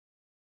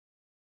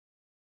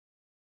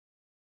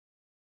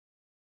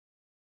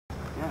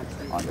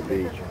on the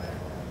beach.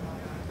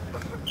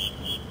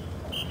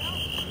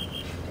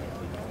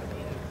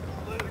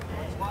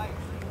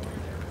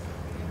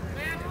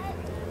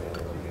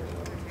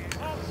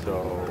 So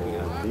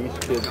these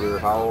kids are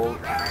how old?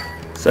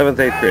 7th,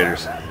 8th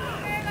graders.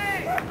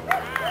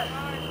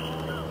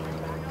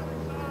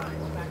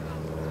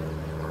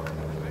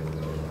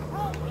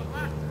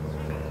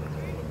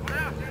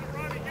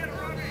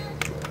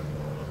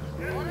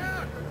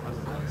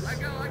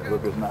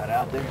 Luca's not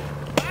out there?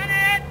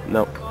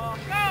 Nope.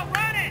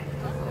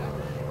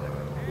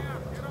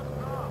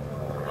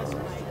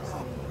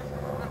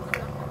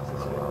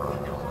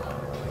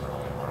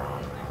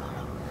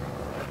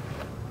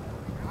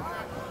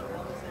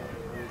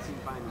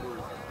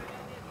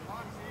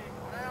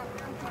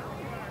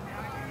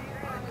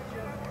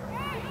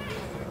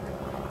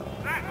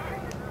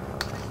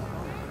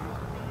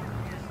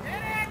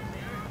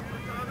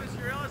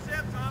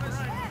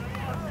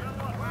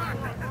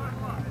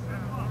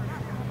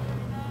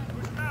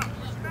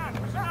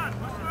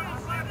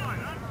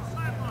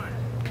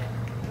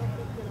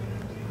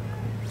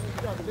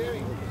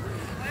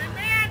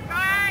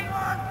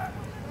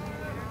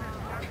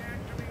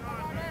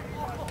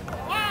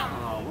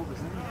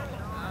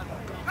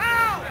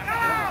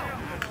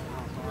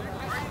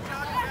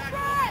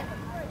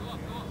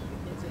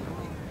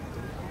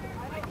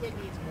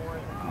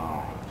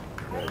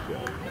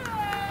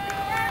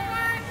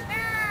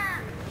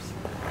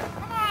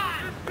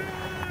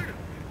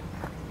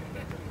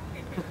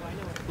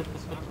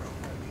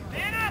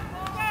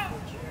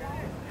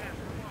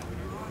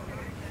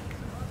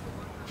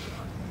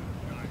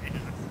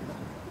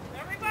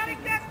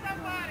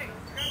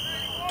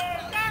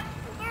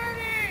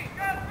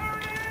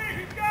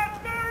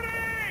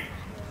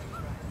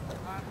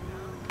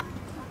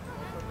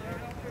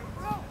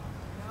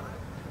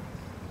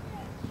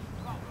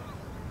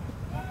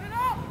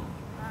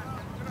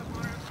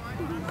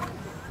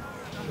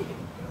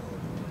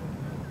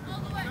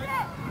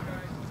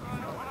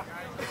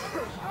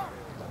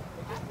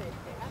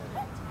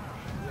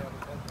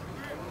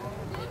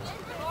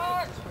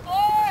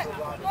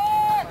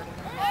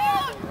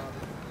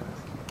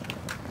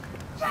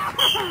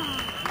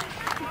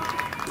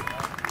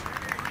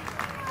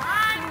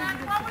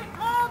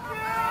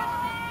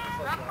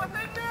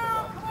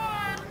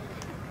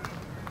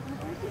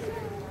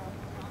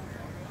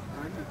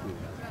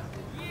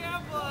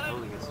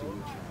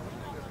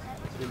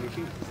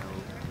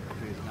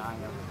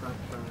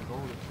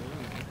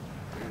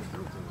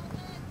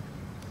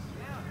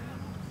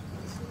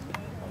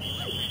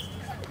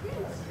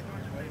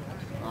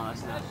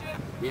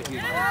 Yeah,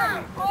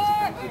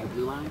 the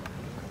blue line.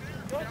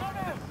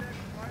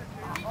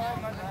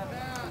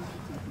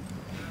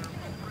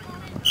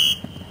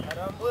 Not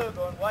on blue,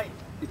 going white.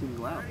 It didn't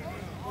go out.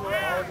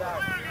 Clear,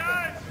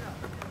 guys!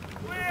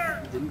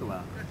 Clear! It didn't go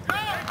out.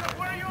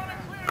 Where are you on it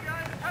clear,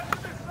 guys? Head to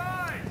this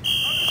side.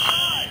 Other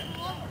side.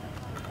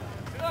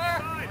 Clear.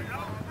 Out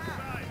to the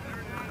side.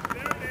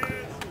 There it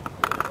is.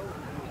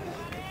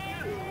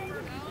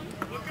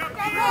 Look up.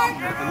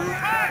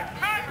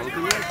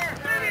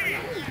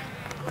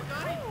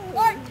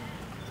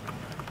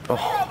 Oh,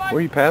 where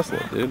are you passing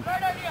it, dude?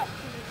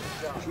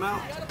 Come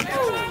out.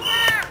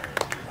 Yeah,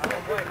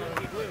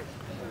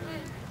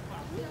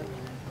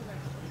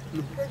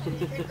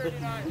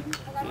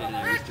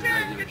 it's just a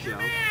regular show.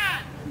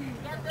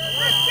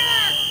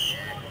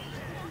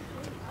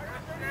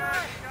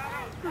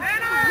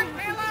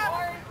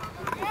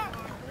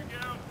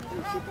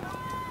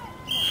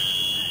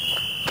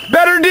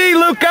 Better D,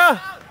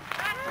 Luca!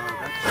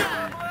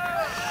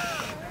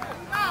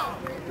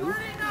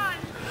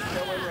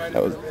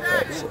 That was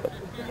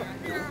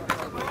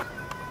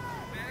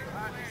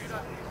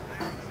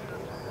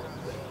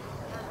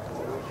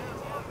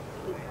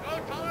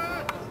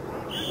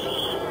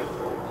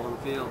On the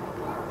field.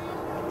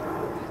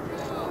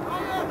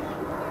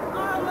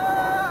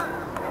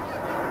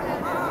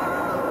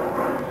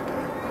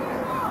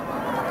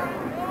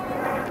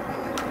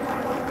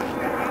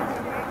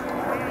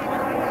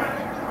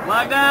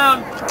 Flag down.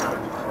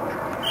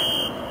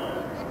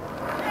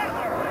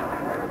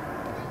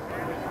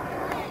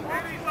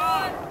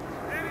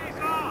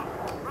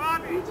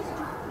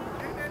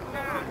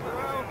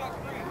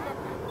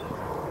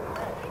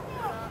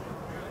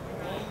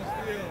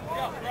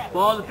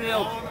 Ball on the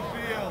field.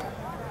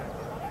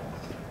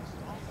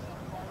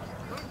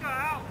 Luca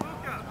out,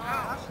 Luca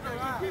out.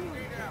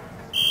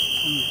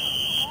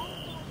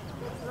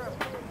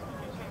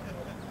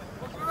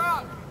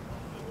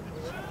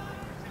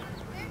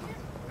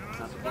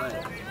 That's a play.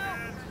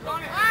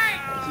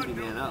 Should be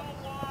man up.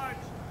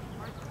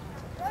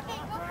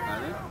 Are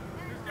they?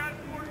 Who's got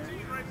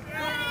 14 right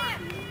there?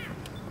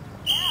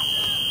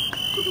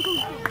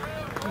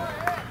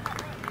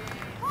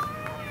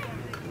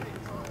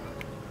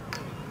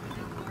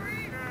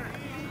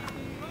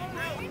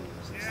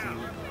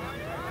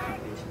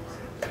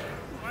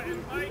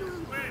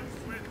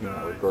 You're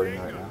not recording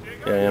right now?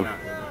 yeah, I am.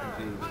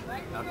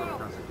 I'll go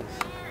across like this.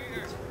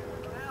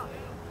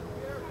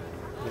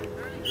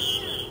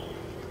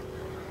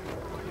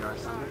 You are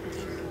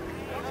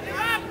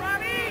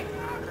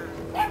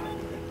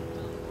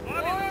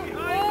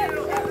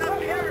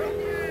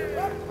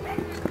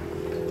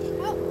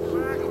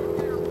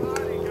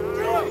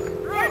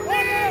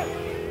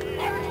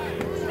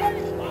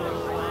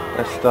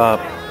I stop.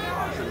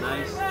 It's a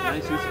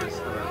nice use of this.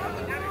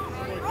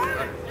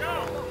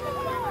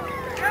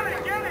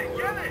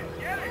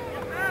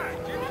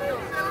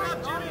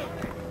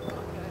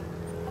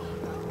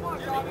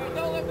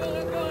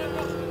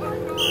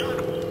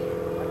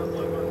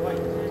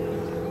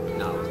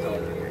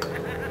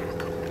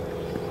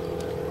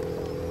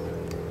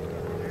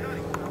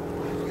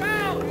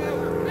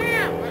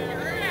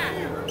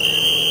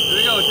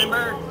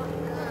 Timber.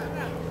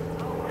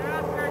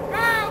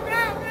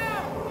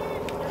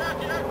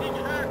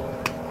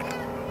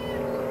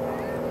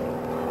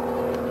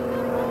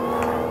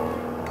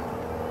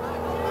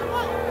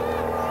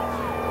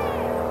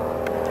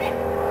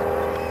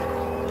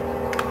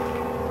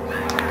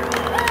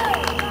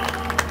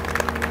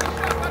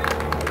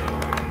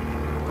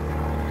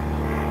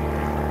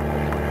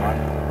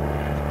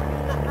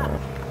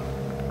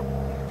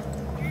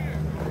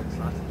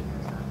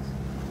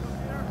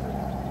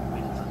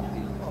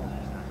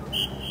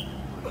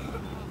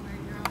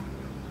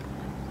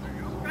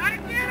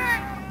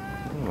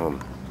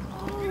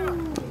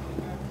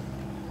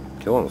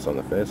 Killing us on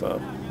the face-off.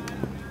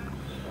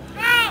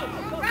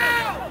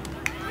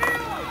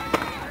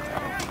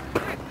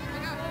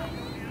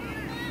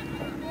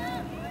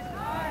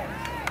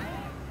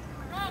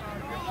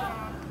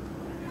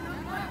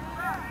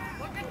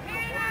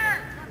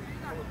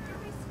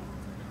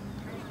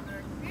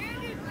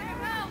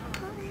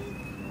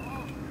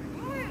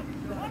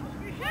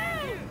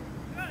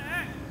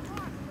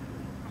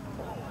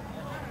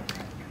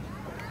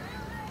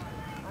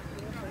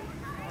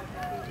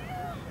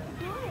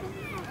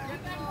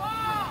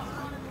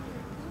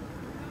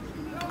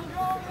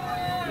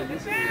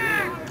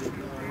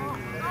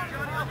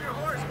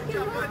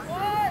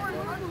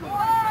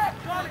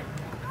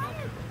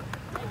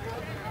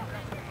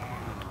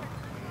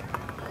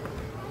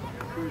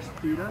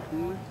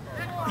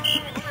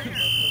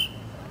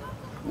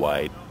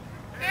 White.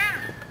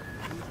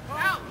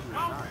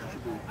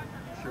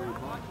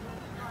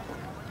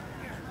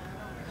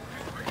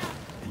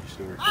 You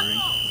still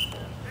recording?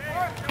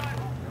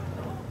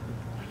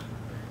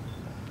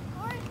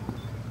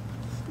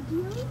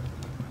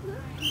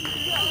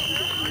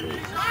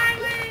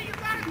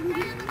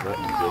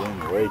 Letting you get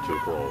in way too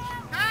close.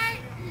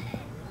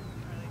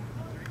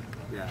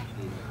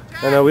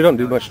 I know we don't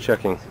do much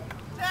checking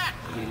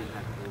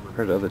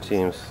compared to other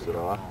teams. Is it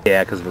off?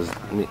 Yeah, because of his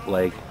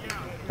leg,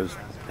 his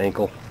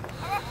ankle.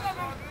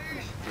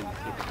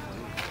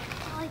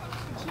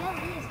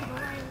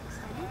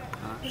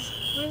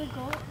 Where the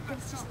goal,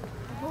 it's just the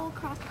whole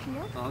across the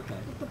field. Oh, okay.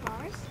 With the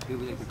bars. It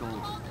would be like the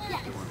goal. Yeah,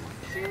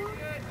 it's 2 as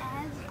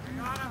in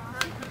the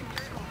cross it,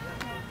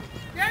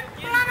 Get in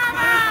front of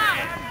us!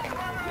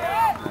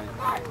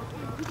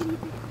 you can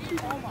either go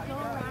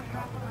around,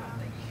 wrap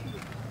around,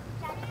 shoot.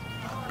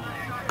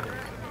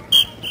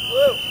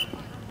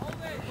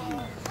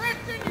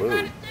 Blue. You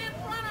gotta stay in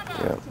front of us!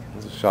 Yeah,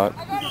 there's a shot. I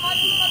got him,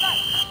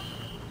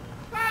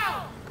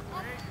 Foul!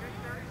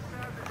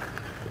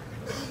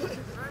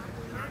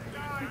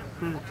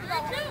 You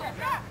got two!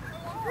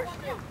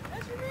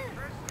 That's your man!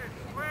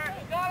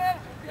 Got it!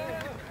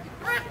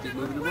 Keep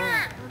moving the ball.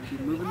 Keep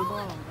moving the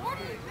ball. What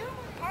are you doing?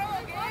 Carla,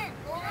 game!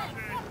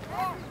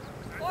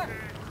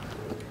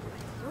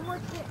 One more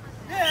kick.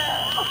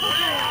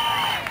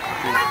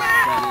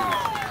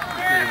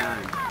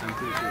 I'm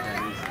pretty sure that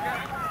is.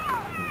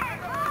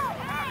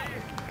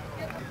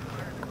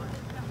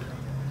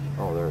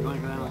 Oh, there You he want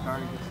is. to go down to the car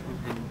and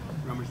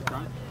rummage the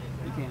trunk?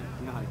 You can. You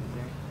know how to get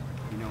there.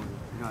 You know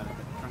how to get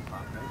the trunk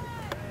off, right?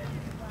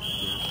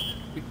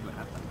 Yeah. We can go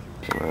half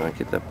time. I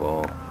get that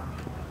ball.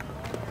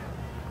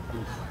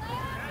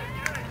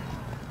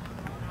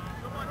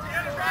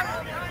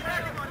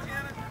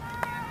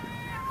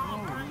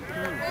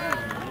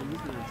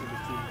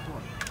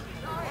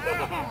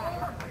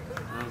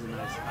 That was a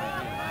nice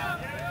idea.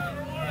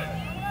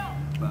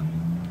 But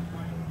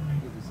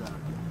it was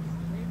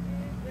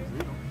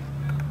legal.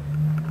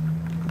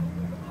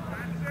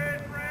 That's it,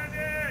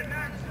 Brandon!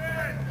 That's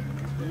it!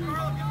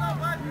 Carla, get that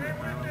back! Hey,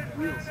 Brandon!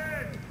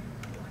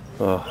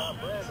 Oh,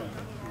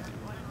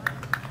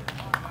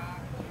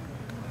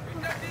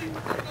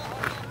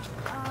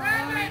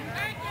 Brandon,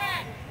 take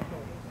it!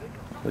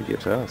 look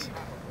at us.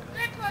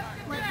 Nicholas,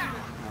 get back!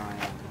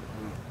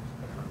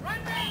 Run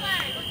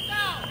Melee! Let's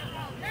go!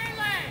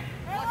 Melee!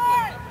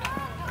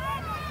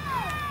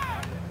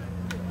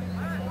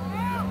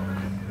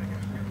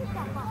 Good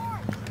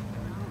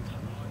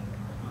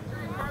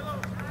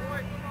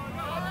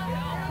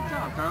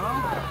job, Carlo.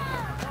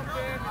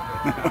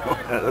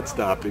 That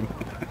stopped him.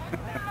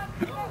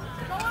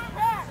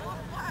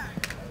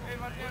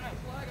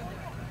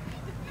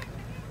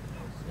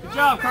 Good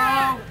job,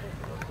 Carlo.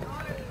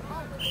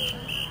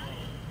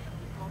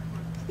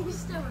 He's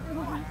still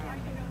going.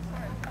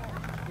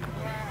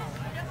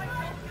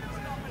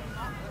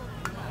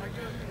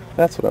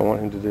 That's what I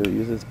want him to do,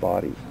 use his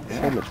body. He's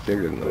so much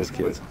bigger than those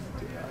kids.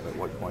 At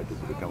what point does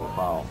it become a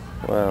foul?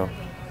 Wow.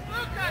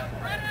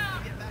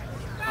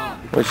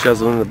 Well, he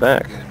shoves him in the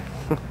back.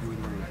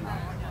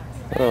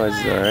 Otherwise,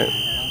 he's alright.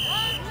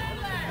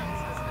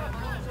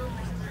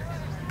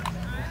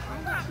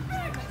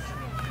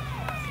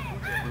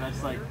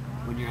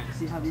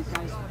 these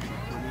guys,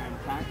 when they're in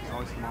attack, they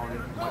always come all the way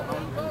to the white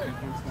line, and the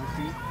defense can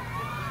see.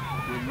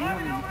 When you have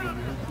in your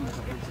team's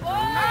offensive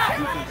zone, the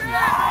defense needs to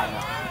slide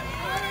up.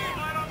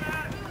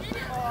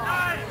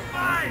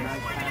 That's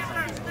a nice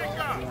pass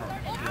idea.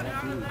 Yeah,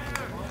 dude.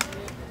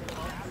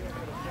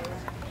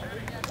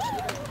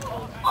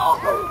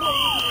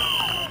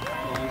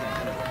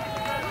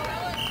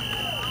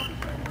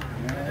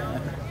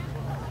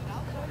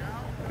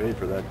 Paid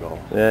for that goal.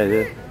 Yeah, he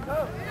did.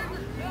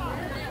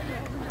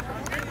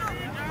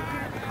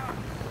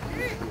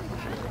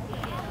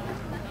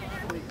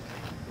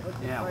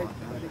 Yeah, well,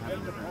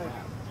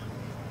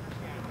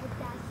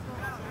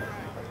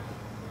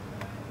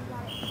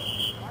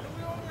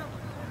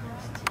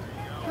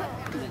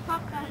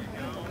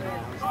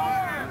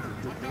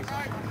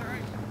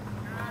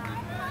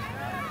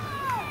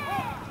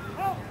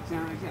 see,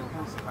 I'm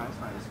kind of surprised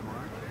by the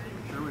score.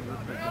 Sherwood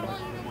looked like they were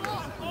more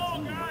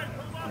disciplined team.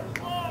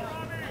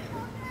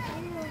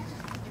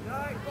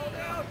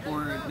 Or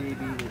maybe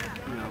that,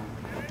 you know,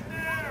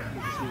 you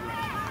just need to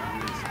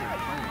really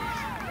scared players.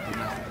 They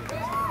must have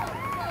taken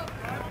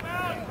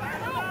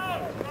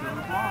throw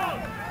the ball.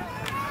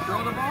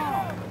 Throw the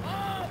ball.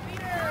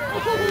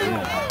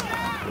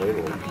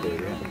 Later,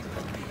 later.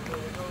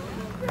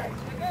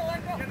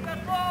 Get that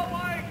ball,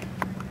 Mike!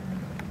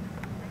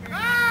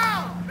 Go!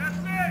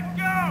 That's it!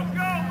 Go!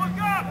 Go! Look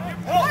up! Give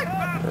me one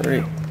pass!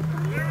 Hurry.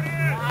 There it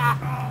is!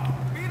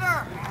 Peter!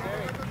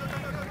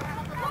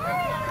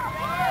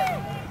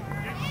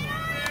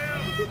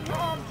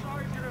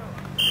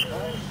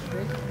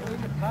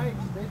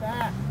 Stay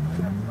back.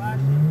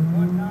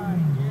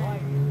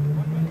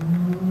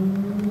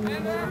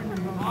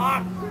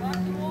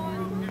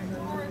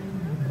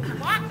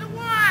 Lots of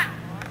one!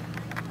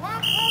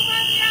 One pull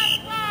on the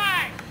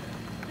outside!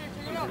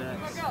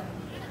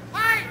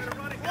 Fight!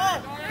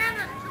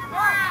 Sanders, too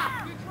far out!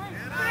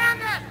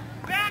 Sanders,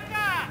 back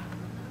up!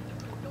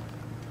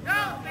 Go,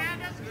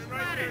 Sanders, he's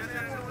ready!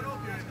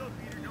 Let's go,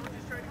 Peter. Don't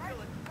just try to kill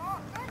it.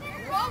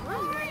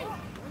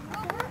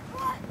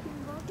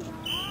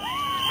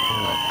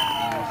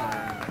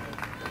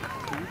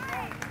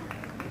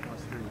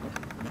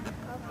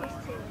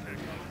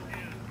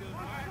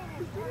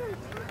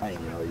 I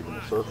didn't know even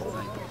the circle.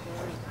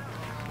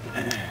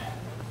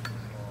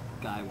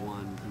 Guy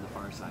one from the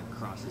far side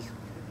crosses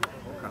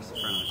across the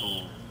front of the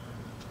goal.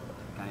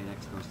 Guy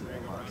next goes to the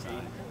far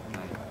side.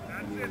 Guy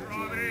near the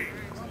team.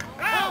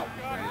 Right?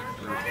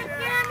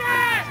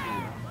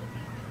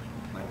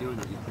 By doing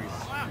that, you create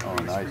Oh,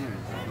 nice.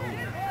 screens for the goal.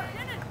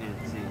 And at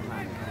the same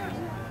time, you create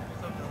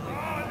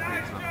opportunities.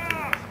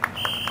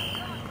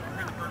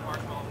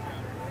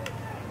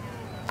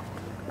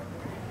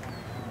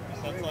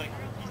 Sounds like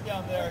he's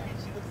down there.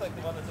 She looks like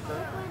the one that's a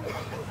bird.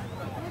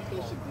 What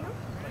they should do?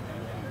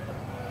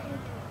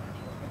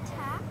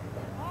 Attack.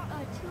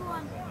 Two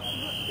on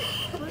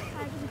both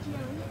sides of the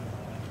GLE.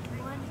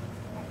 One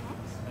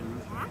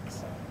attacks.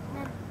 And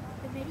then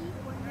the midi,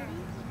 one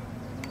midi.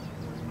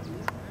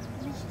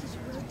 And then she just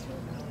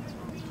rotate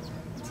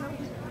until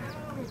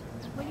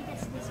when he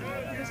gets this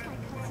guy cuts it,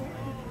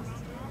 he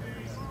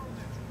passes it.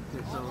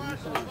 Okay, so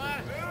there's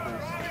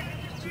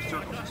two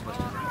circles you're supposed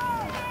to run.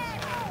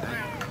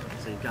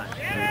 So you've got,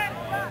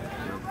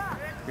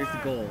 here's the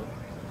goal,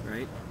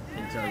 right?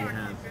 And so you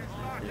have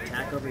an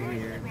attack over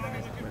here,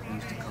 what we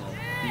used to call B,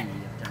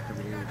 attack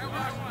over here, and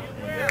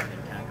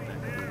attack back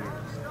over here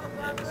is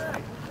X,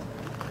 right?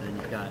 And then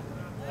you've got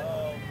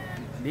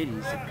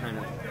middies that kind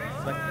of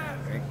reflect that,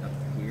 right? Up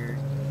here,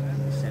 in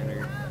the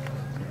center,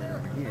 and then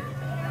over here.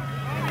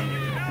 And the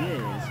idea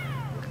is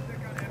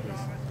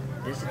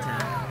this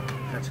attack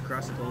cuts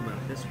across the goal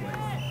mouth this way.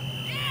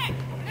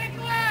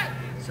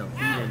 So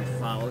he then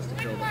follows to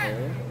fill the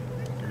hole,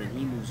 and then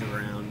he moves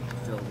around to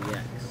fill the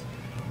X.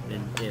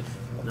 And if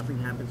nothing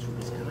happens from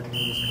this cut,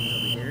 he just comes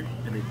over here,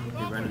 and they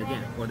run it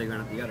again, or they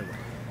run it the other way.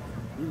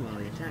 Meanwhile,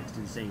 the attacks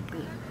do the same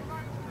thing.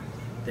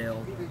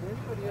 They'll,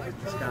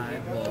 this guy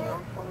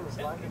will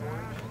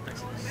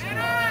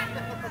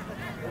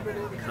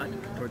cut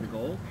toward the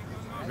goal.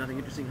 If nothing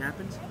interesting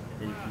happens,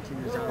 then he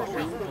continues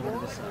downstream over to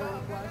this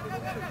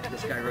side.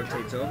 This guy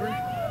rotates over,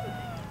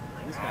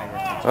 and this guy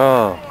rotates over,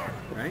 Oh.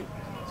 right?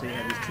 So you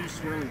have these two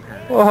swirling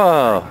patterns.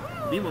 Whoa.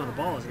 Meanwhile, the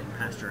ball is getting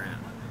passed around.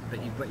 But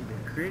you've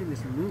been creating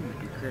this movement,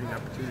 you're creating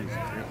opportunities,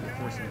 you're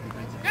forcing the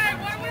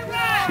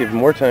defense. Give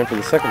more time for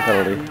the second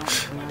penalty.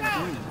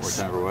 More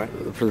time for what?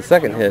 For the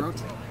second hit.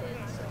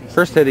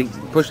 First hit, he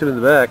pushed him in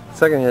the back.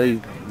 Second hit, he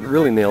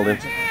really nailed him.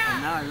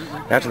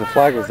 After the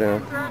flag was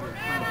down.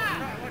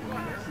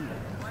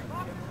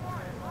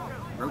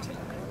 Rotate.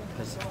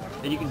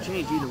 And you can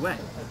change either way.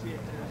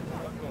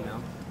 You know?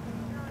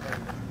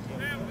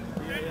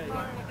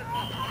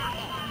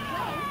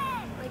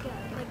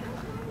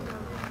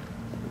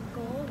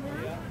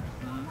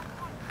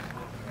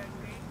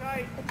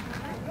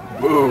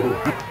 Woo!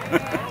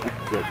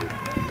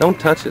 Don't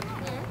touch it.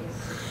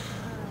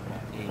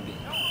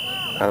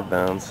 Out of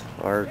bounds.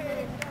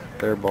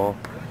 Their ball.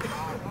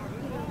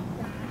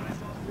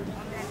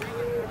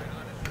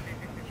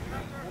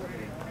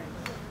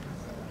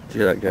 Did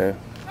you hear that guy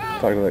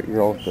talking to that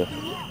girl with the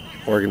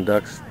Oregon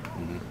Ducks.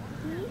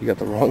 You got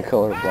the wrong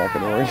color, black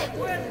and orange.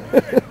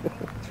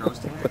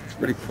 That's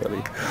pretty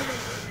funny.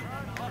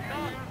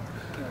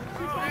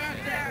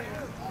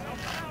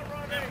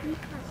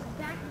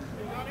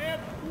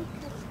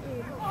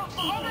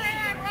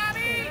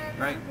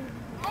 Right.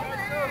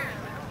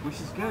 Which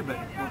is good, but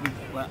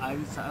what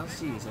I'll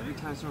see is every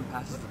time someone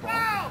passes the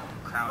ball,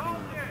 crowding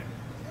around.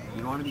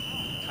 You don't want to be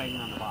tight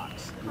in on the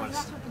box. You want to,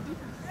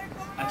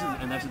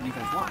 and that's what the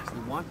defense wants. They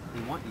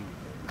want you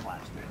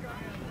collapsed.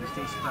 You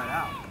stay spread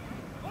out.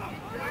 The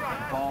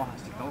ball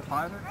has to go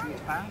farther to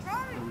its pass,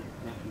 and you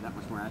have to be that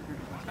much more accurate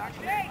because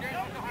faster. It's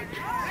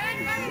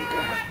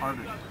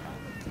harder.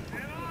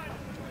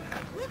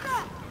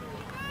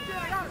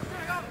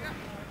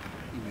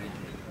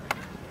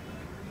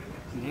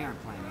 See, they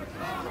aren't playing with this.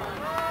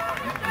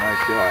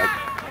 Nice shot.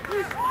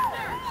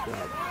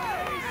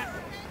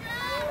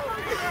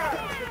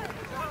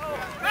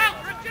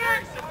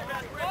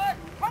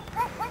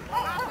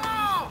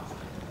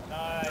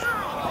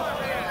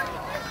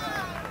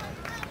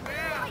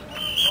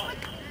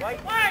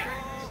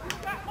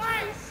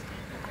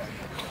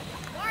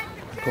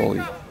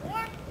 Goalie.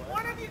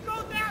 One of you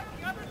goes out,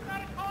 the other's got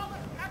to call it.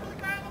 Have the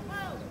guy on the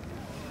post.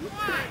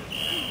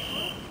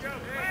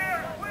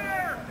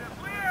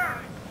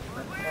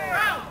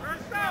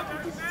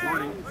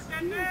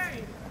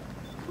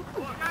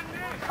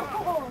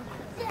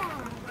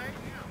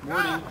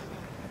 Morning.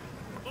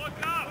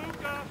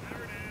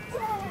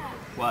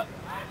 What?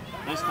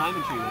 Nice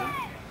climbing tree, man.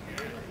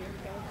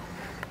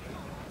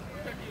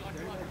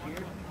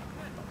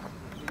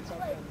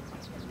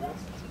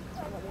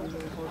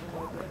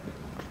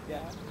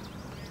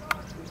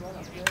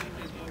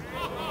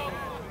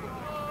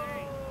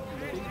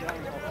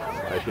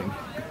 Flashing.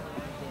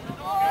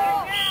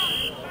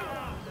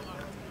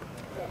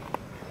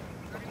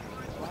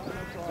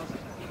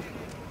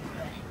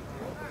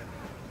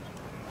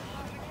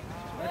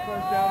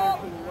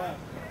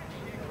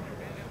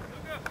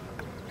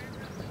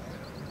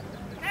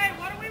 Hey,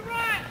 what do we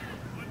run?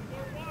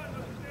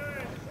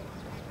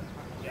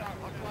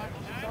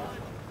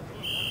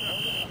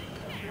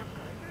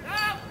 No,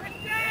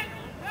 Christian!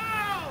 No!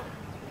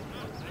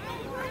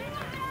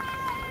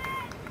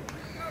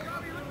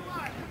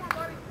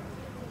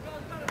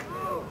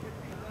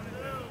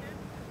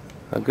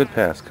 A good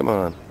pass. Come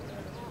on.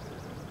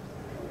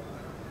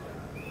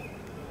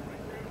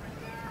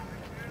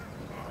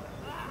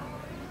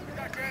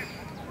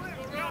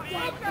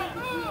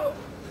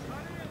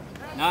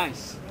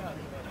 Nice.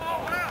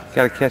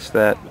 Got to catch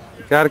that.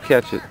 Got to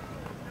catch it.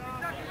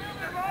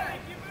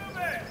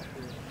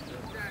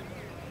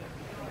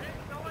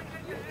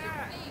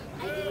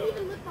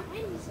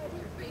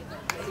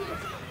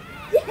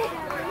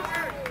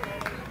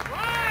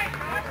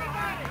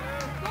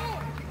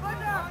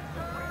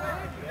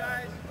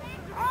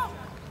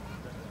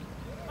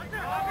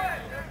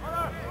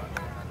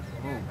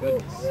 Oh,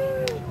 goodness.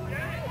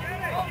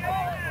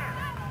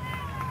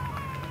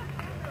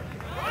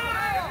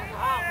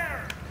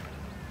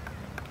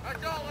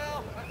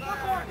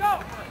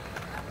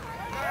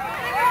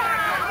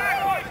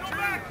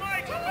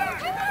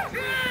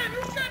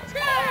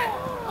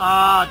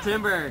 Ah,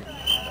 Timber.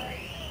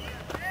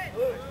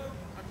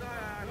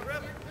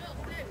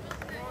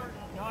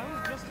 No, I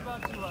was just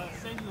about to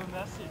send you a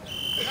message.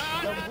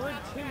 The word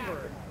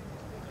timber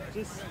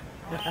just...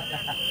 I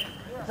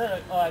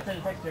sent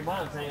a text to your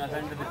mom saying I was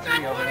under the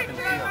tree over up in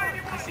the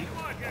field.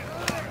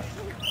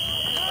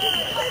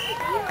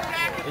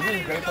 Isn't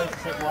it a great place to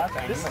sit and watch?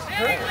 This is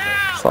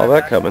perfect. Saw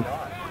that coming.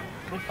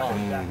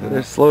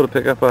 They're slow to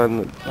pick up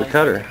on the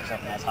cutter.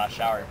 Except in that hot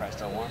shower, you're probably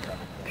still warm from it.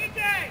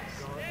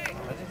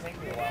 I didn't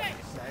take me a while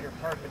to Snyder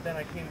Park, but then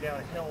I came down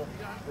a hill,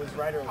 was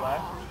right or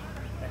left.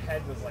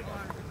 Ahead was like I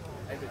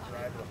had to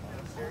drive to the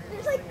monastery.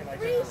 There's like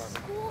 3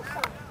 school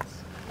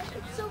signs.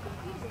 It's so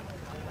confusing.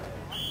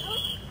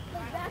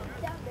 Like back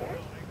down there.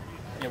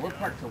 Yeah, we're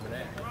parked over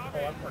there. Oh,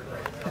 I'm parked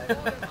right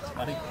there. It's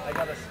funny. I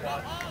got a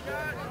spot.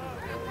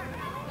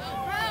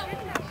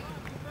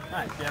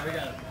 Nice, yeah, we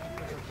got it.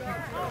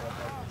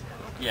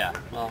 Yeah,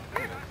 well,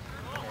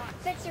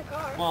 Fix your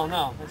car. well,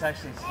 no, it's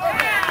actually,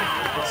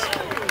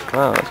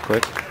 Wow, that's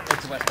quick.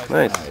 it's West Coast.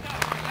 Nice.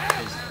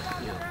 Because,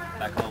 you know,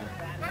 back home,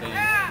 they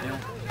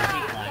don't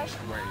hate lines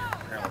where you're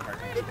parallel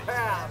parking spaces.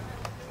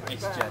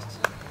 It's just,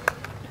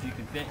 if you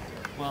can fit,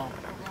 well,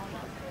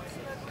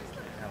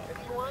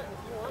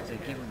 if they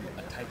give them a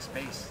tight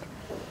space,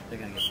 they're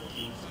going to get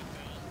confused.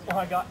 Well,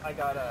 I got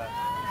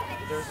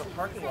there's a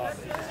parking lot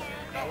that just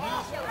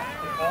ends,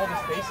 and all the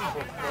spaces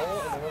were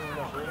full, and there wasn't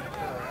enough room to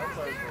turn around,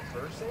 so I was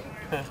reversing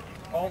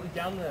all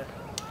down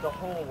the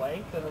whole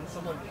length, and then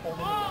someone pulled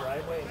into the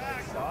driveway and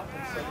I stopped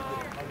and started to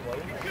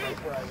unload right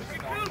where I was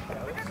trying to go, so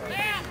I just sort of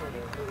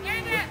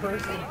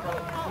reversing in front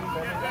of between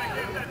them and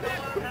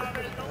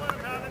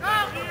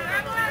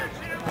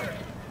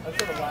I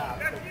sort of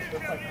laughed.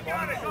 It's like,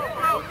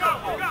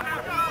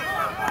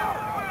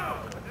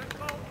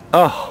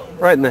 Oh,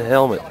 right in the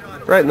helmet.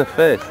 Right in the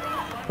face.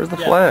 Where's the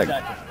flag?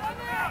 Exactly.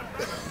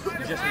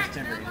 He just missed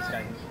Timber. He just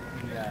got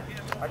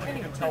I can't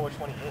even tell which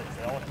one he is.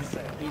 They all look the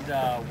same. He's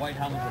a white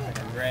helmet with like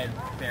a red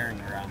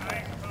fairing around the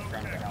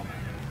front of the helmet.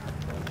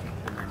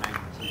 Number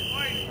 92.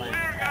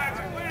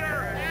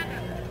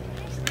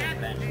 He's playing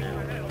the bench now.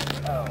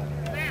 Oh.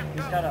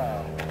 He's got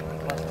a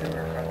 +2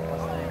 or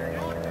 +3 rating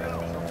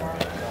so far.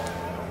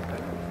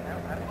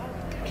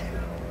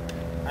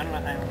 I don't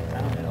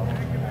know.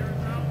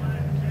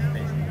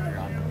 Basically, you're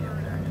on the field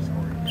there and just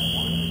scoring.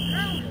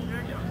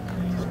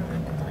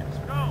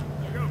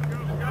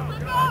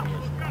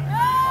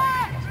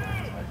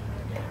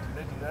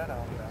 They do that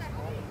out in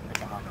basketball.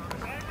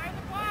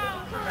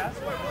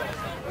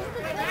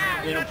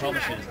 They don't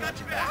publish it as much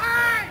as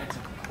that. It's a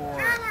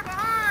core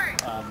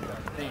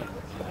thing.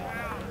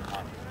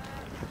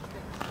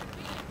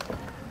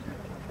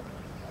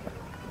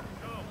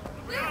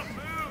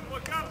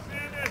 Look up,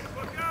 Sanders!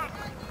 Look up!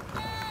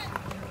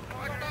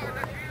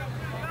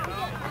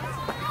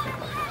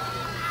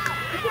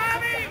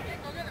 Bobby!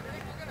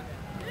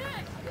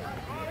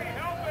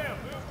 Help him!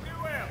 Move to him! Move to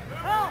him!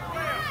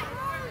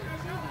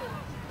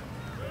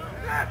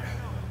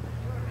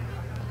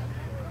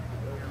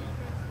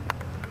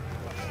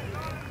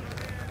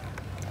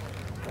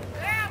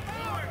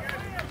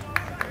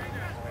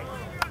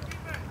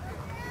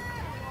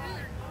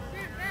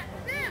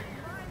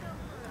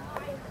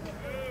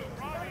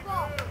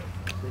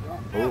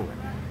 Oh.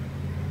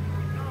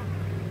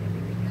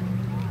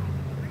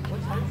 What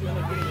time do you end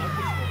up getting up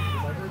this morning?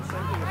 Because I heard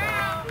something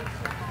about it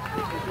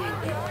being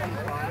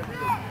 8:25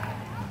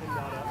 and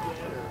not up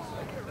yet or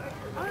something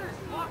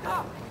like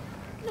that.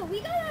 No, we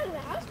got out of the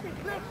house pretty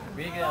quick.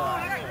 We get I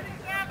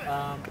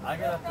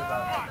got up to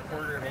about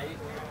 7:45.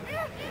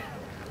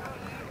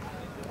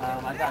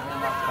 I got him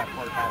up about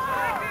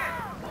 8:45.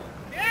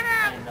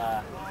 And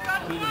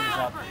Keaton was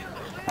up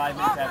 5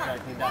 minutes after I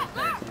came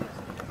downstairs.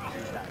 He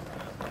was down.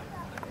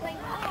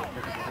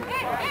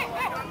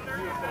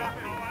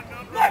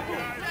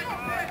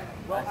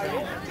 We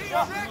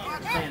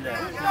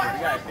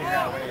gotta figure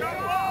out a way to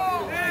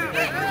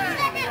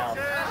something else.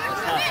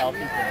 It's not healthy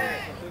for him.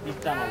 He's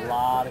done a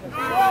lot of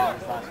computer games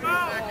this last week.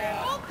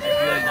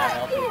 It's really not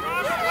healthy.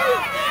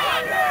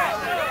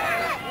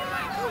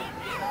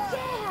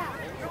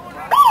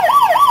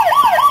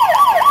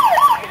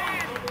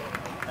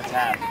 That's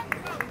half.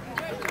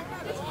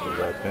 Was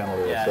that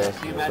penalty Yeah, assessed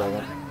can in you the imagine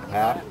second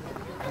half?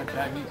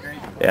 that'd be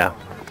crazy. Yeah.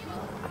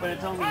 But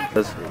it's only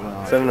Just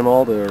sending them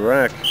all to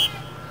Iraq.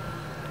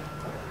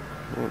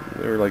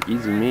 They were like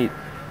easy meat.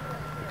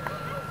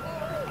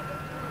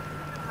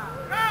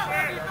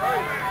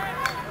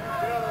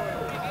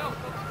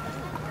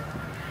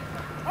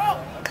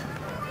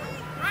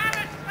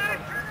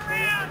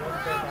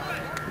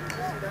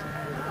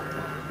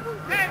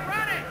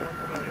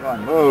 Come on,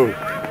 move.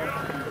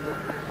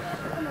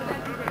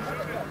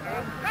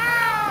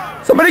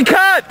 Somebody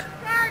cut!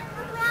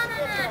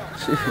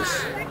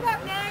 Jeez.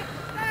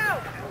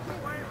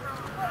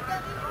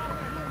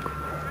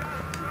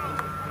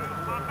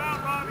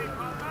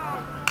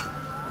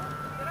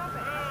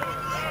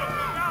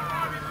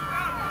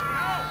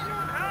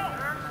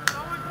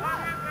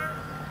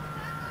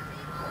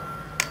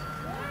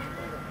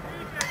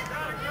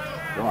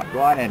 Go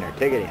on in there.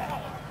 Take it in.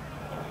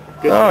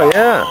 Good Oh, job.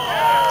 yeah.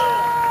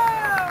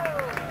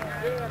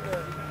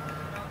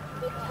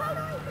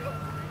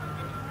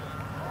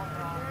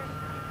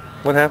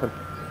 What happened?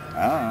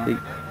 I don't know.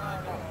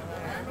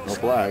 No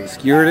flag.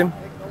 Skewered him?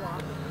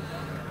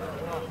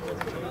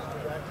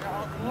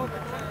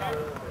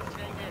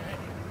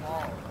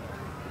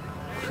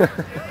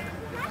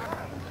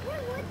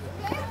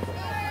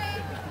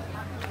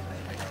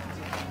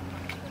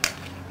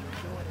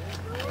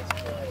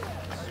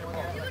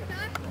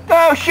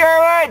 Go,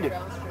 Sherwood!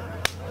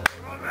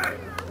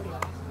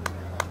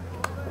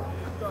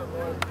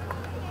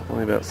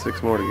 Only about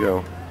 6 more to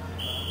go.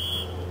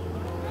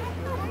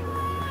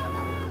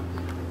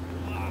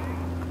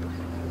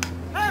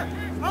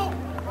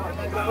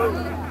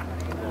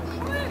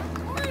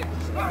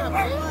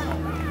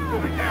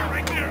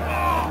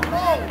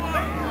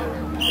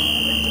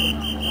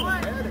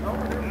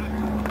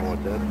 What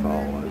that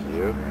foul was,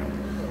 you?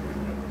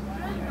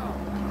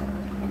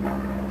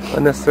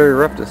 Unnecessary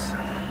roughness.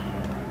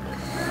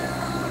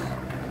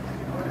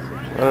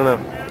 I don't know.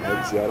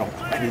 Let's see, I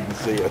didn't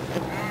see it.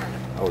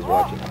 I was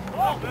watching the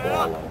ball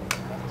though.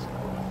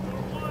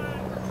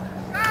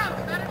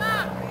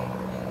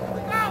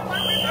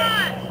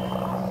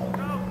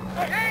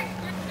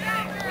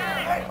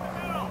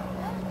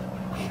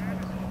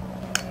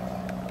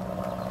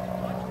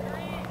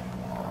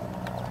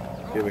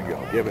 Give and go,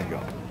 give and go.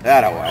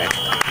 That away.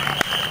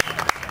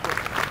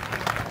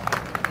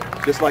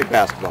 Just like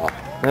basketball.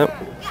 Yep.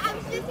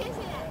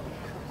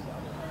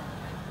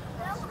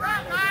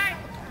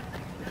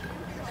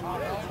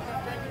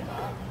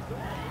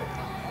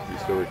 You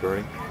still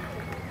recording?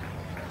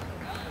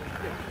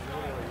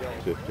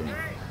 15.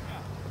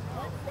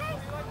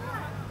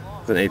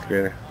 It's an 8th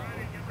grader.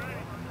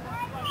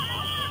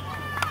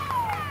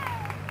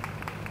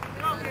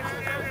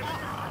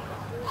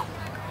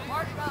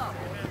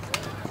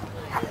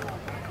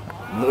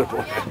 Another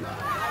play.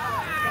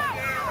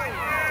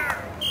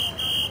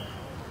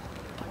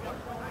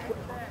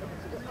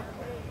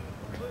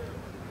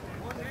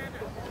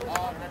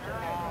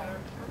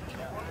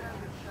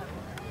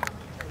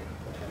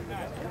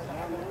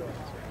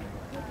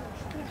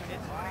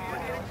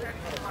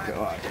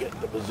 Oh, get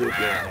the bazooka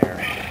in there.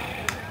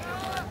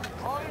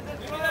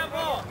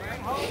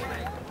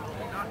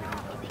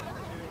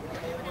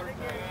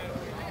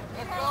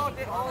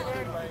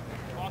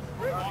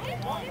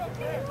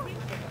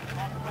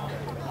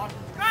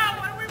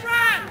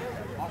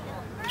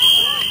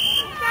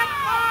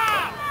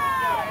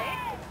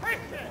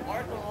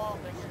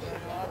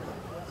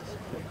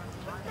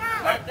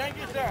 Thank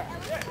you, sir.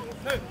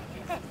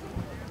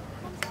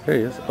 There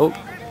he is. Oh,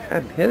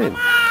 God, hit him. The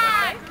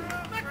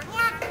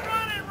clock's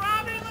running,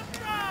 Robbie. Let's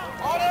go.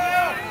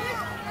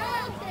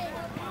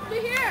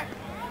 Here.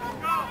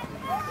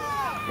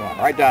 Come on,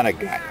 right down the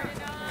gut.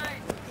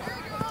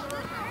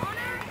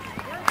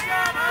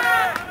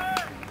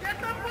 Get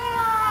the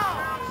ball.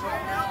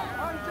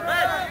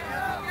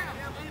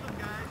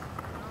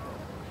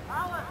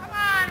 Come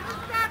on,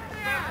 let's stop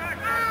there.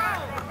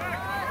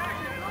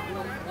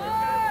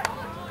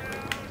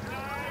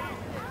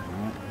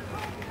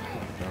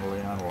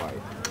 Penalty on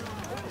White.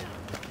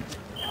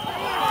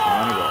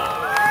 On the goal.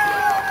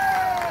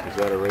 Is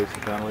that a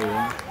racing penalty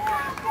then?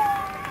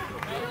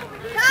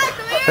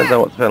 Depends on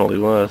what the penalty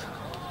was.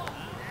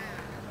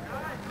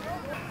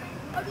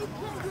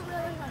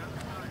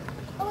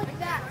 Oh, like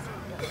that.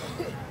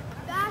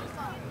 That's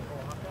fine.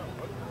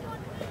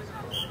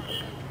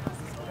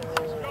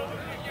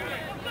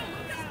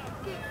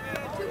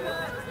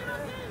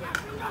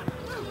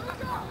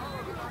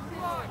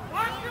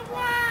 Watch the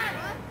one.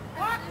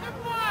 Watch the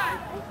one.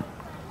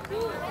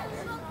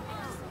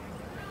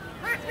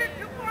 Let's get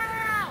 2 more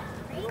out.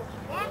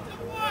 Watch the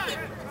one.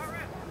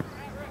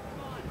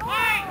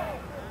 Wait.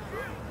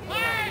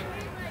 Wait.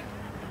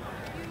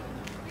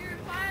 You're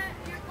fine.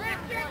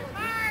 Let's get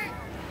mine.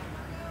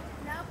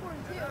 Now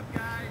 42.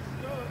 Guys.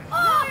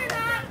 Oh,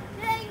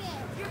 dang it.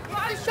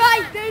 Let's try.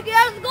 Dang it,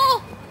 let's go.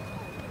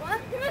 What?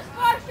 He was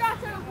 5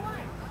 shots out of 1.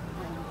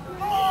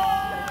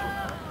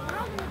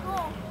 I'm gonna go.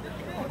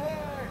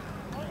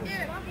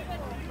 Here.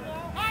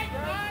 Mike,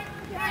 Mike.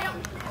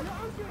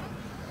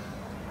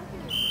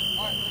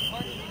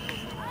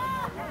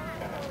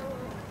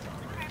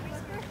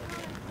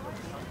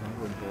 That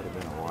wouldn't have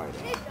been a White.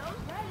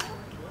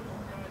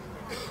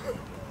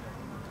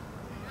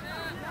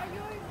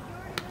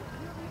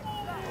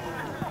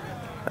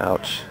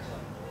 Ouch.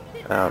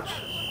 Ouch.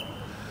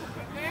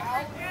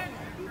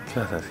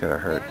 God, that's gonna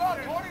hurt.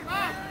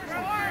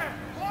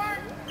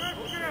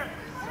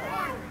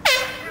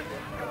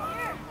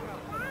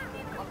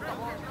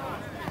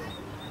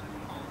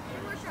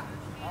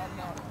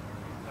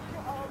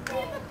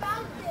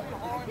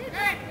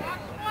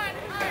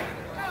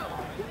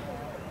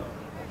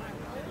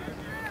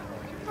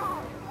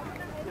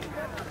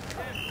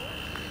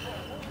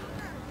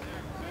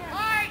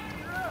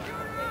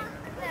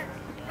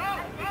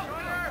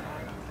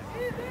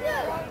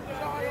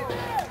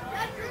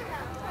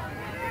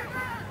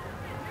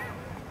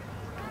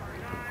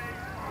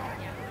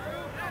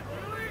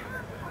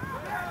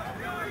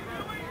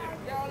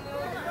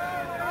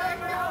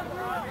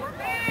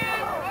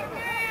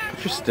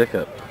 Put your stick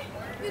up.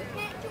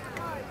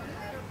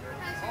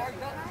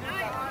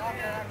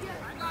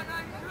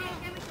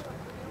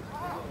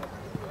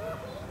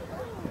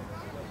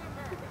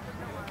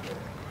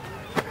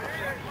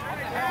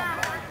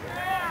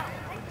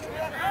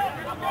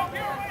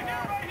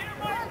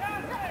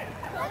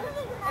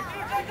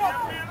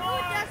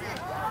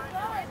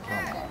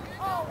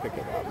 Pick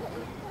it up.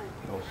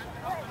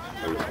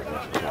 I used to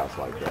miss the house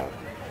like that.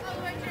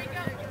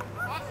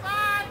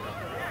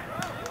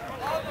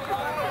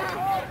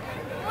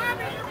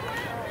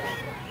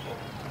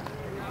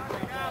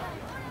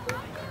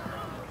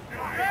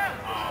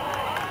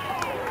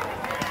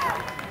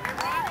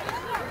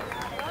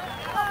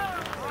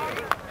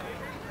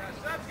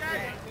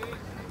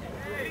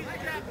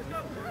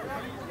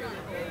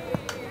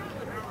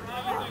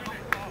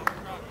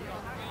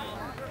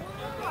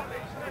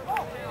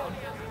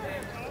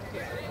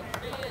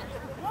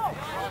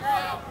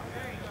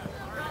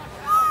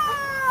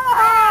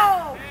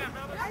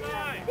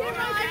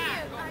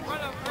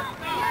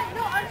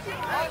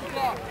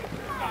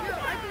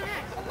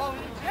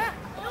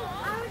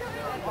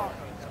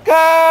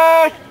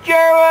 Go,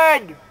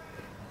 Sherwood!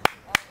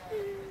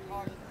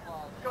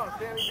 Go,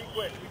 Sammy, be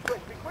quick, be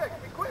quick, be quick,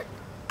 be quick.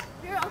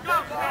 Here, I'll go. I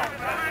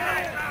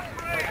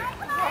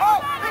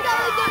got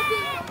it,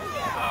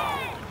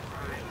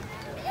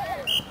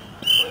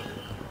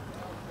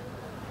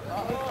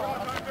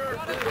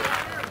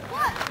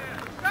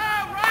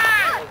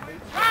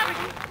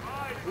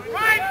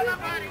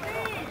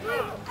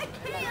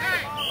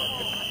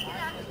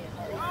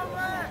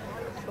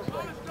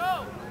 Let's go!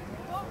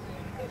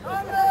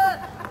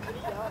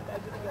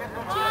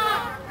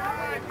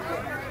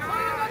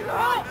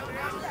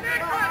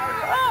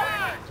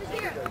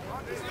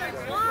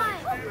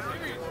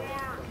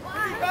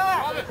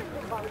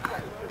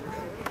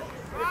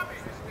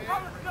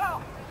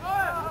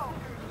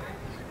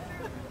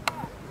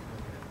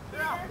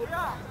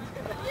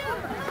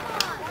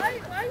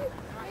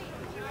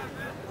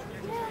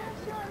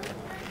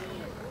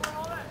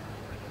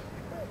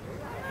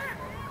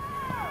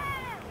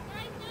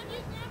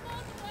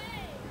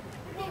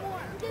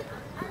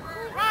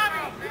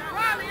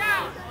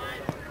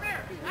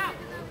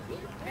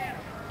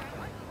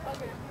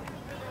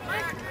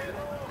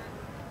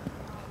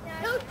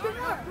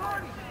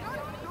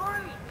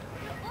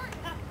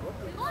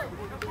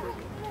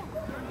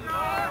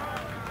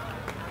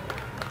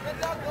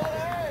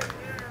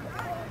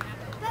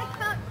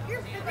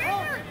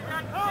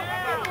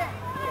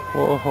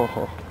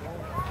 Whoa.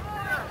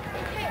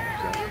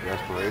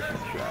 Restoration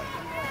shot.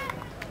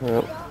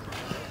 Yep.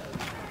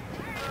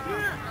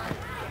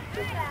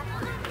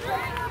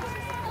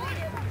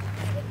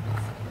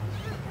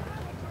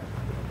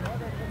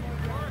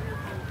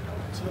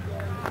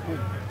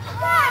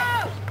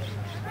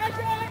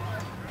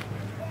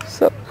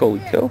 What's up,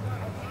 Coleco?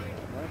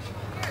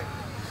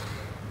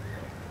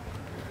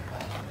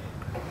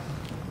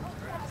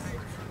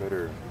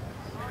 Better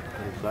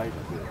sight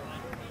up here.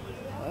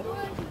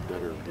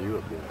 Better view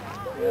up here.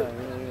 Yeah, it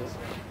really is.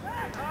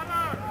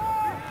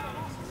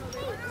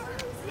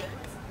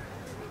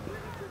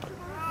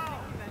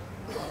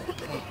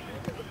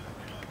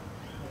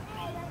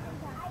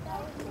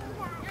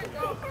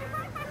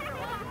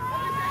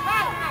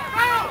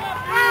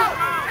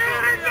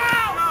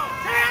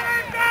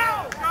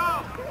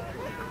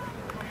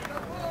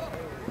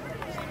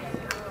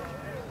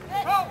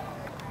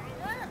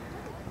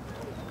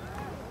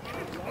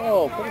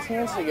 Oh, put his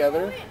hands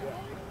together.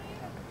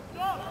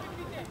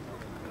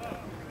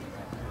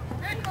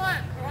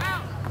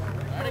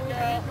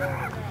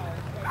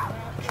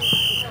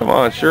 Come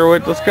on,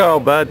 Sherwood, let's go,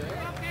 bud.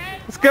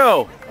 Let's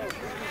go.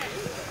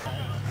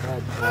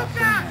 Not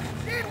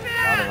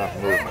enough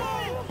movement.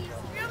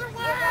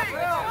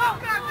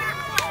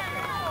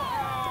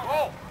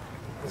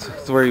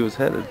 That's where he was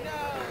headed.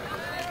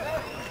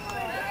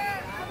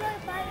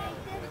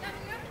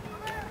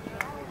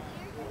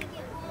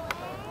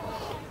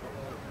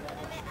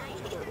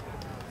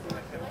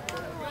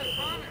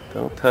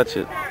 Don't touch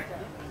it.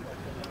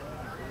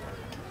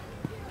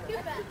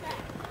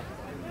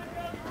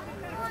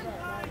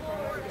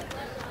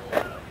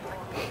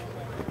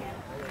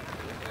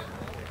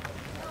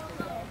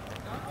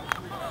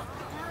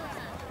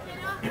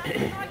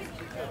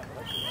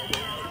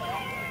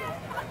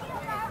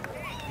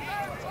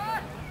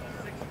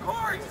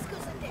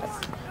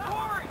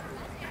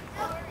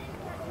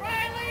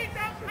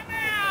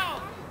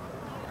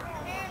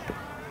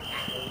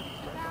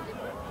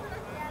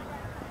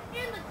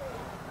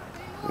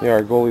 Yeah,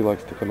 our goalie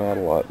likes to come out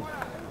a lot.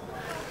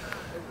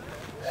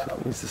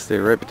 He needs to stay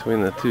right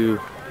between the two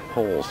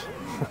holes.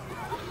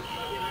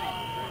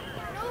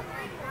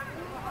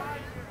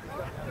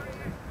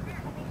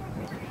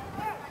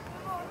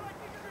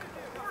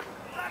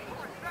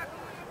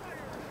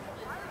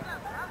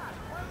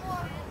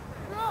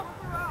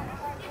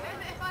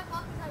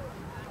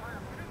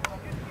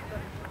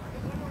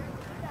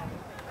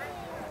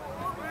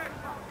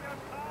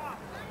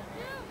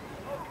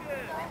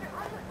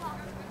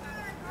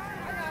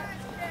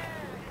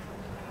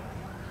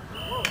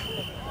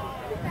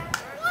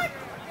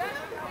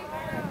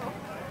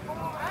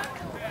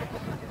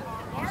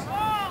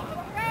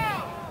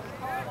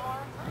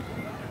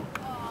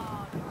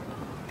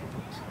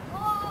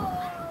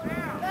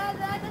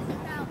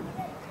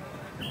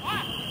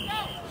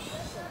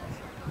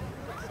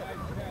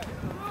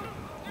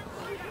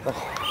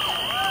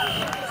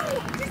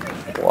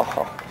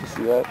 Wow, you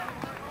see that?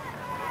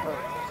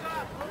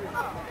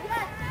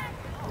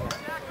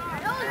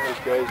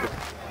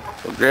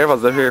 Well,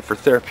 Grandpa's up here for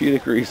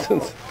therapeutic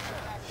reasons.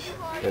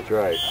 That's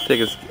right. Take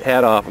his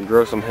hat off and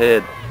grow some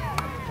hair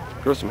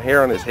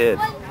on his head.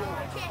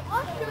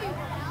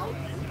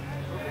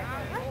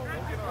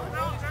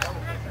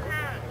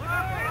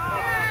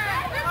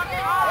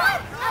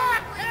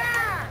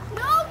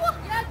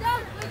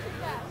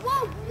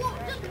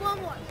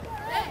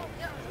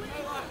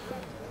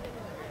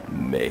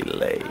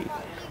 Melee.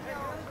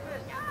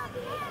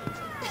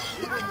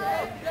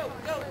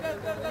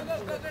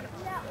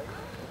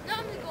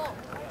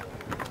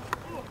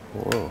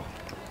 Whoa.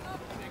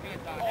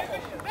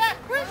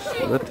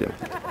 Lift him.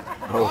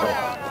 Oh.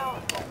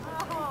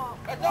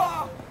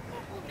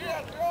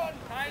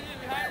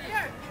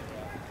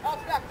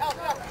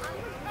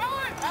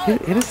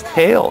 Hit his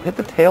tail. Hit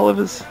the tail of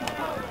his...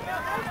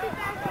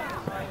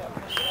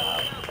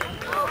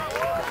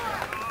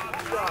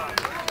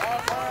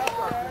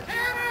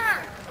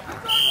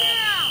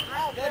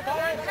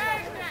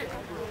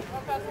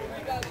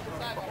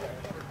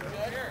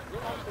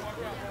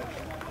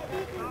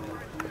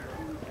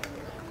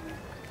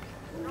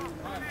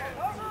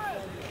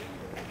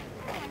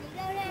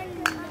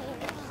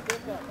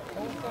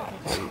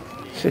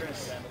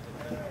 Jeez.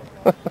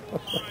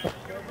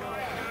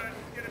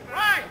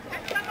 Right,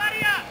 pick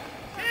somebody up.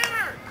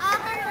 Tanner.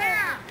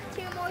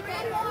 Two more.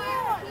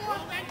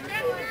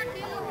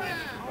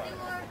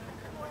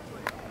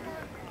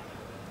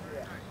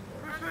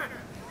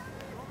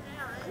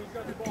 Who's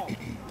got the ball?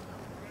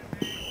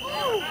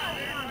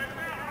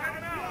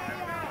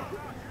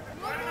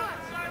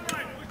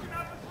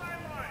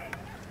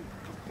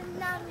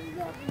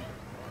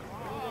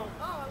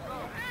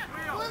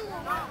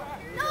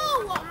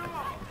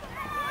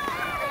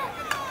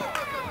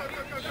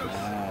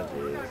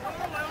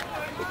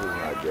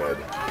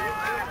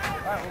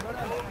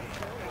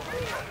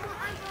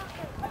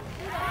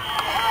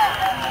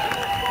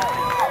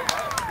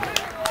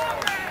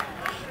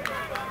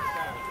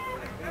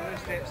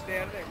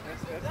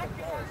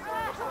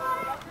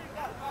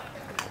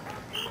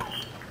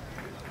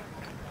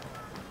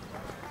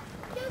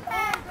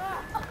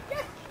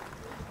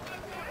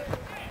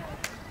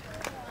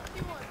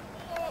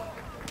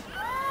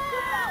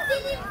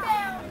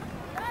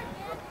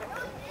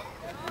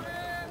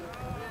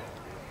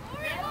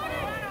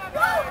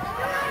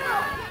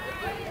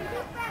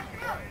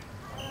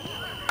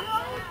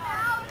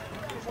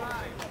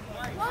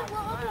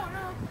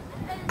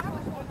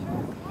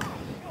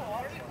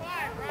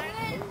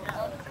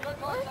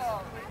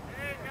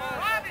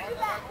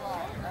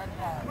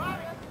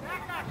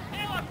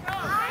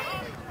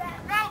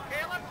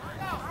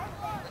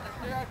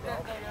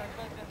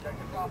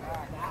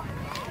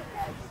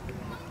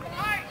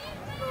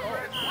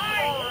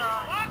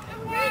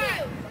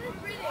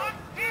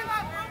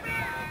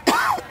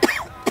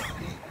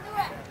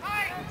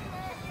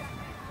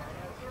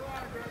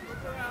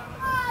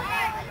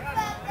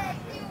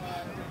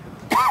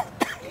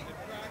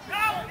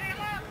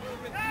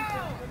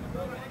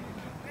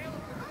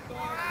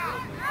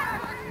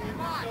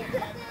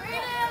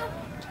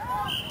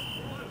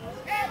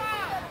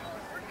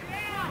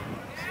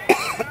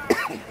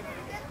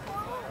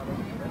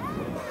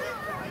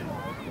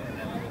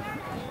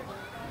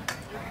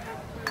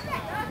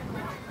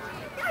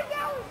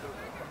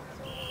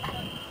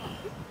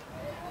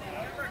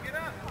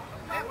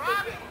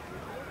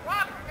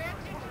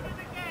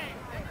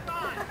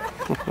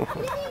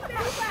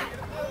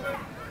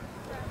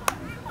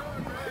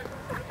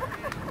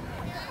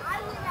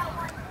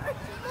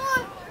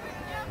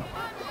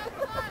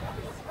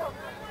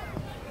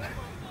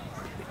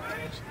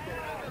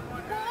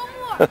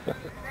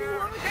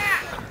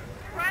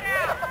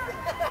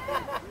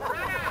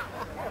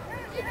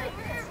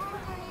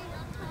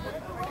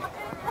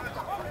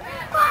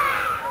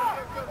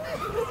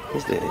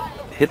 Needs to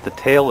hit the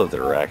tail of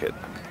the racket.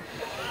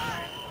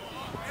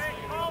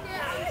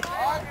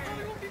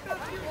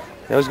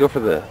 They always go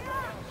for the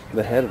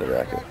head of the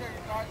racket.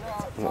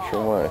 I'm not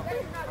sure why.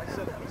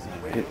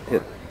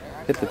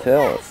 Hit the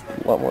tail. It's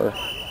a lot more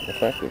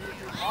effective.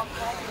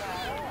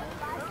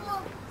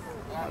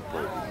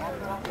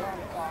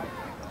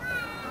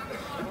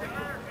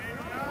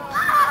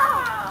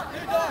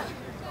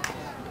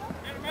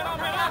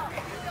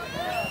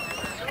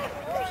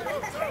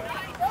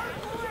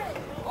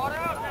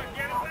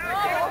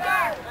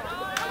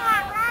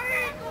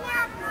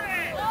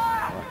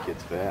 That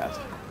kid's fast.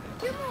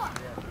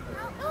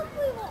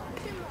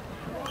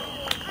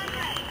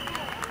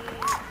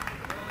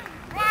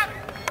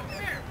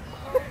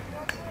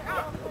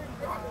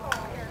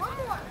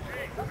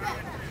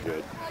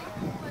 Good.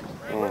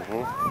 Come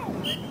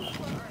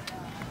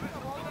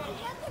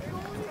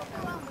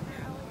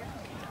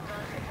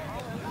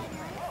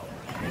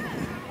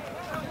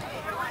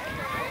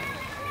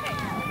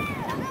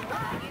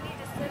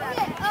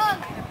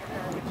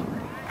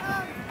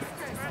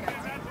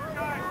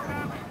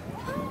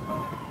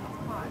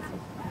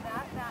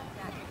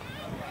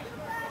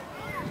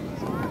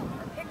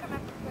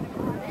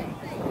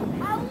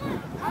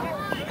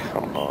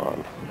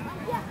on.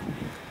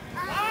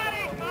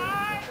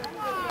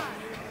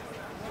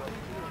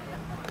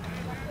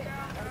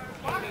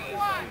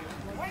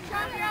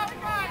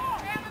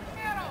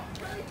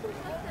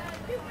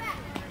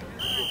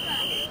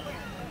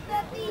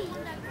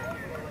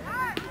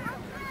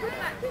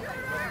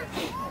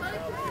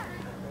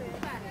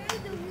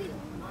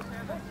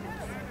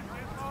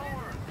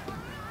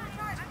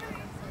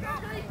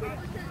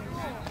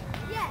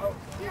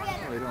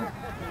 They don't. They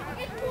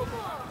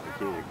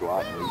can't go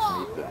out and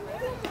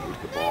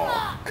meet the ball.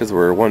 Because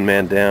we're one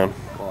man down.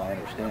 Well, I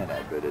understand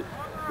that, but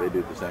they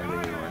do the same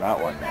thing when we're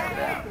not one man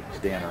down.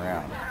 Stand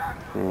around.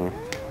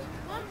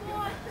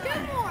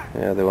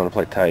 Yeah, they want to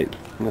play tight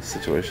in this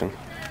situation.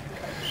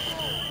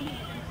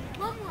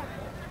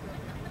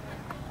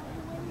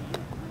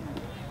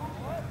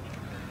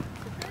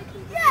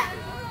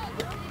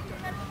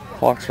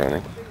 Clock's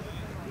running.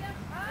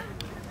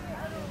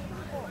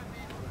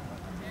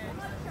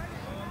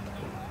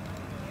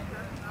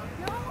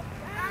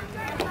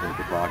 I don't think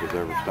the clock has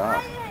ever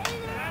stopped.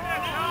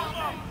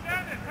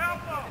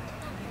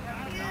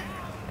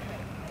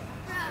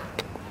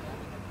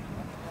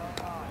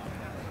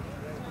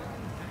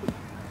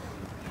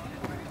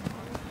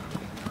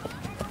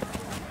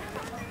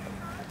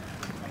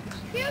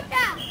 You're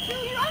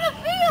on the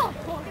field!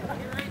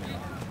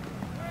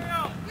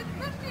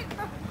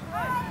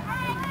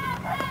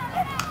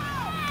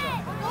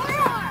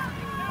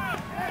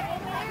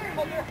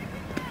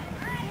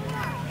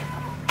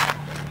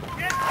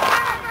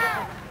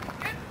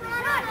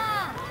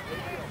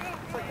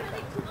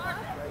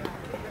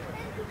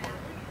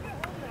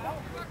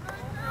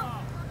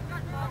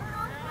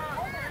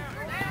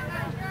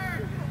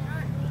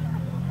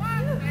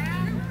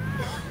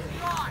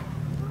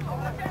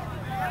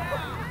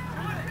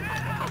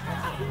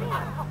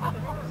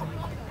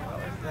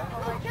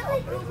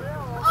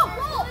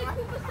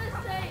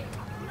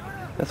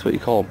 That's what you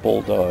call a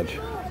bull dodge.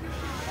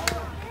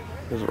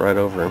 Goes right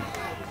over him.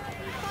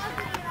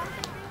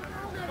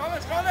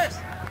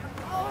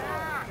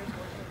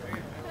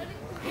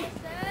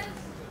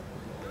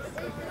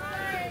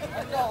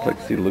 I'd like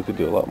to see Luca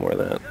do a lot more of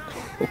that.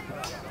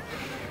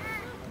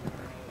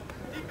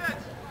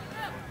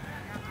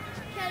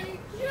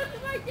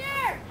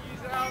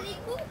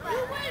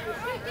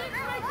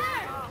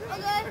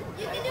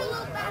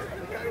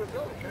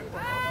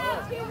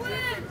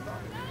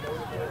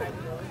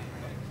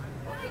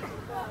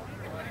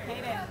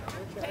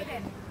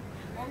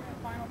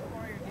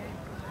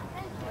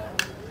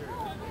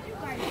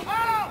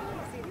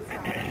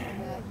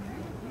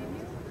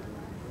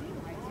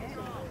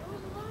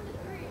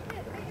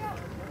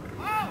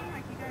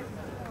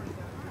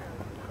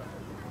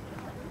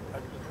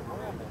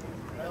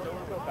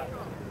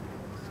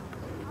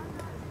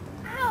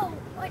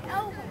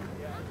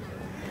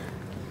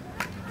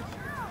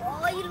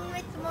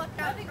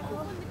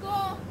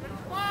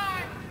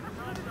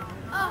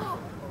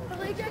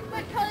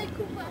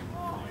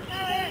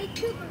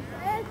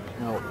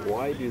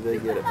 do they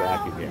get it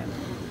back again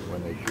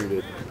when they shoot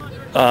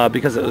it?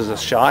 Because it was a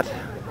shot.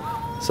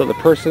 So the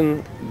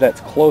person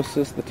that's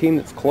closest, the team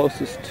that's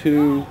closest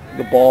to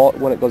the ball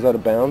when it goes out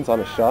of bounds on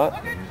a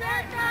shot,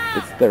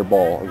 it's their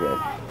ball again.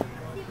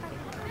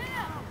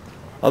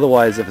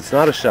 Otherwise, if it's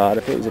not a shot,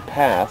 if it was a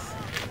pass,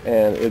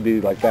 and it would be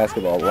like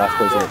basketball, the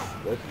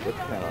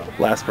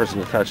last person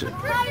to touch it,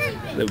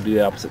 it would be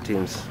the opposite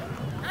team's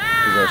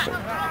possession.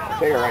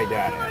 Take it right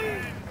down.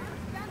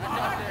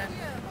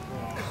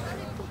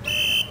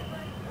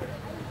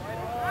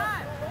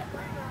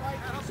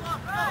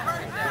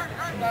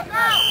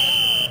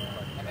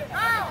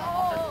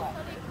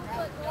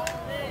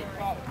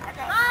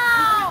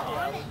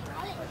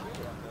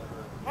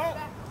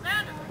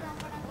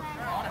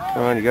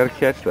 Come on, you got to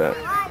catch that.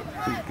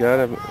 You got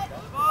to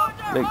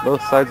make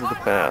both sides of the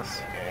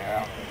pass.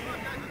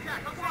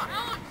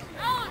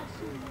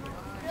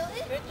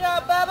 Good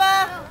job,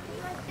 Bubba.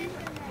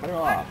 Put him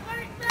off.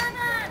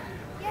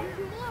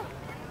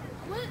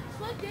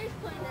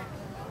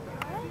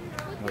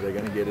 Are they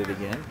going to get it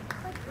again?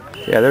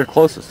 Yeah, they're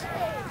closest.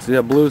 See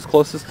how blue is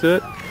closest to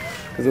it?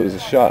 Because it was a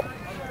shot.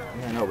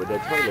 Yeah, no, but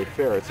that's hardly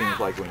fair. It seems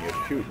like when you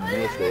shoot and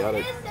miss, they ought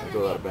to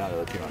go out of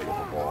bounds. They ought to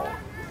get the ball.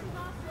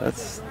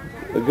 That's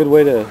a good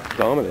way to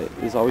dominate,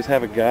 is always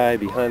have a guy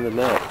behind the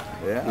net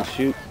Yeah. and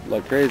shoot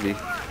like crazy.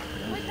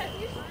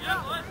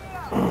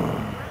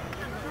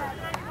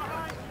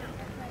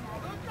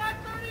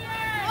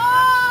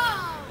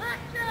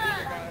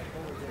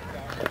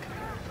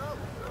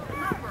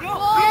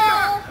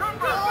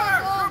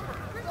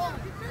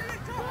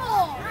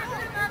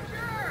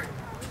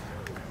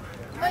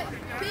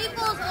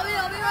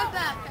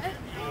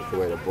 That's the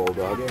way to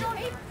bulldog him.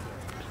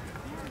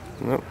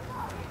 Nope.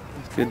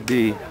 It's good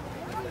D.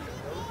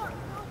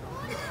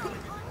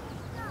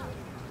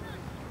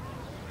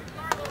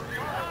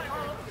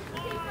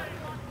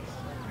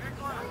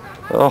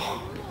 Oh.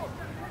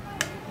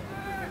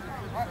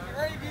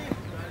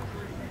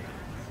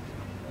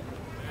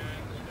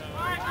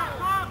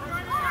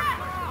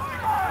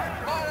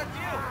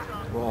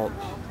 Well,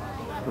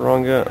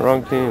 Wrong guy,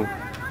 wrong team.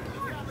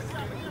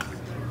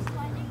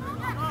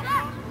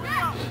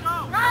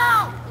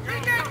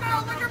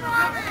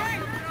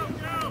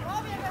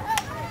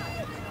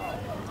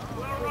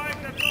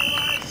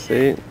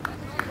 See?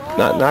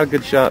 Not a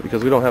good shot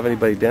because we don't have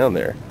anybody down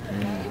there.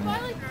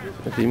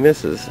 If he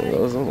misses, it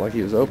wasn't like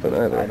he was open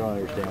either. I don't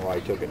understand why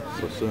he took it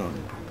so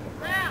soon.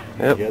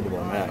 Yep. He had the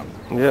momentum.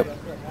 Yep.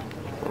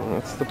 Well,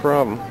 that's the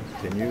problem.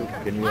 Can you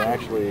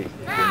actually,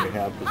 when you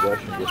have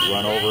possession, just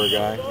run over a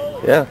guy?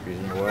 Yeah. If he's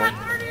in the way?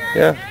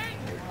 Yeah.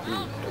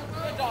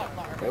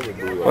 That would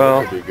be what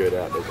Well, he would be good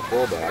at as a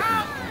fullback.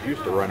 He's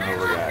used to running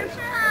over guys.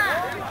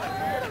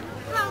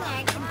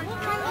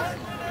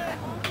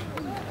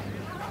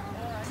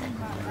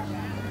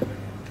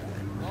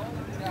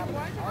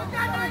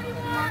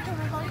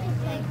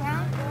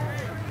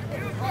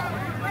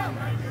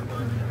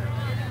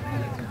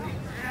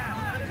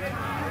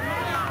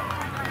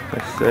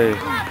 Let's see.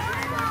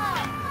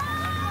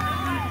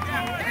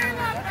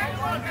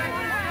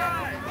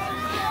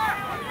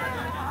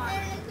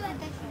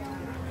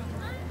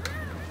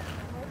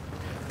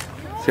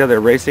 See how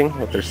they're racing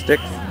with their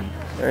sticks,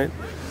 right?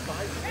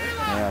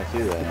 Yeah, I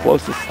see that.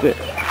 Closest stick.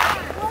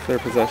 That's their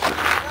possession.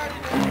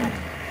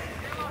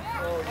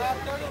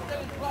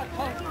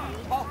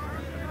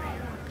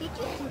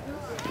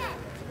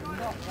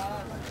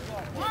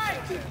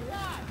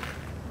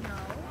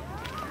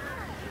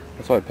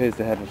 That's why it pays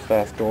to have a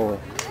fast goalie.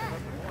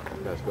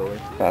 Fast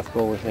goalie? Fast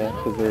goalie, yeah,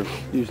 because they're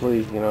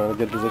usually, in a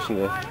good position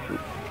to, in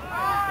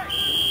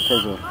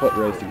terms of a foot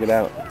race to get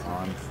out.